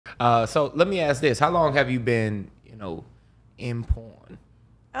So let me ask this: how long have you been, in porn?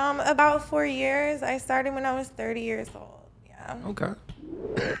 About 4 years. I started when I was 30 years old. Yeah. Okay.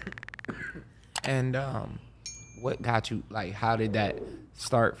 And what got you? Like, how did that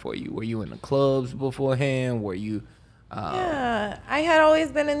start for you? Were you in the clubs beforehand? Were you? Yeah, I had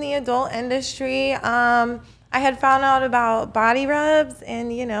always been in the adult industry. I had found out about body rubs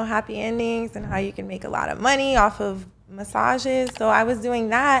and, happy endings and how you can make a lot of money off of massages. So I was doing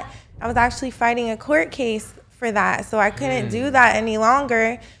that. I was actually fighting a court case for that. So I couldn't do that any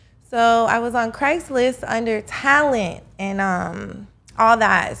longer. So I was on Craigslist under talent and all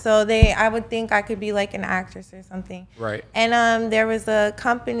that. So I would think I could be like an actress or something. Right. And there was a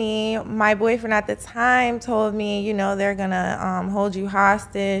company, my boyfriend at the time told me, they're going to hold you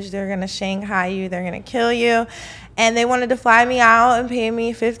hostage. They're going to Shanghai you. They're going to kill you. And they wanted to fly me out and pay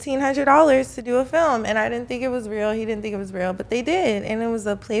me $1,500 to do a film. And I didn't think it was real. He didn't think it was real, but they did. And it was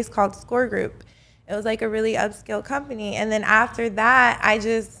a place called Score Group. It was like a really upscale company. And then after that, I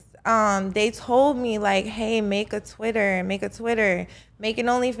just, they told me like, hey, make a Twitter, make an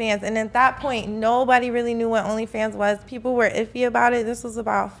OnlyFans. And at that point, nobody really knew what OnlyFans was. People were iffy about it. This was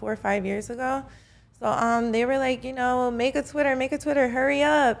about 4 or 5 years ago. So they were like, make a Twitter, hurry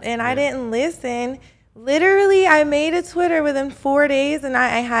up. And I didn't listen. Literally, I made a Twitter within 4 days and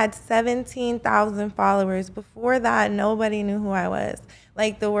I had 17,000 followers. Before that, nobody knew who I was.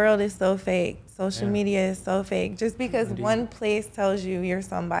 Like, the world is so fake. Social media is so fake. Just because one place tells you you're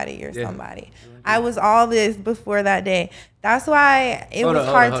somebody, you're somebody. I was all this before that day. That's why it was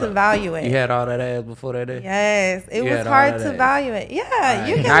hard to value it. You had all that ass before that day? Yes. It was hard to value it. Yeah.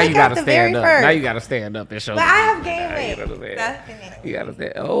 You can now look at the very first. Now you got to stand up and show But I have game weight. Definitely. You got to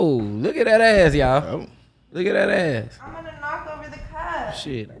stand. Oh, look at that ass, y'all. Oh. Look at that ass. I'm going to knock over the cup.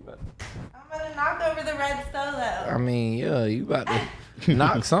 Shit. I'm going to knock over the red Solo. I mean, yeah, you about to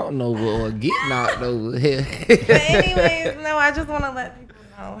knock something over or get knocked over here. But anyways, no, I just want to let people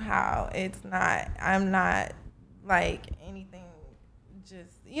know how I'm not like anything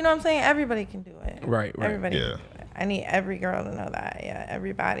just, you know what I'm saying? Everybody can do it. Right. Everybody can do it. I need every girl to know that. Yeah,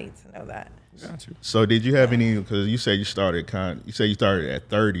 everybody to know that. Got you. So did you have any, because you said you started at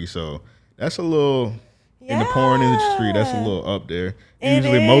 30, so that's a little, in the porn industry, that's a little up there.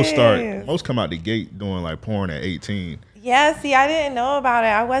 Usually most come out the gate doing like porn at 18. Yeah, see, I didn't know about it.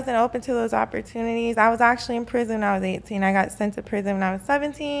 I wasn't open to those opportunities. I was actually in prison when I was 18. I got sent to prison when I was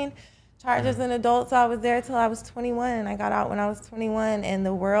 17. Charged as an adult, so I was there till I was 21. I got out when I was 21, and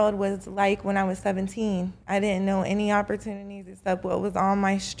the world was like when I was 17. I didn't know any opportunities except what was on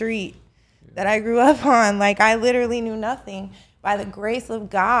my street that I grew up on. Like, I literally knew nothing. By the grace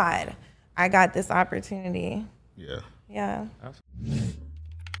of God, I got this opportunity. Yeah. Yeah.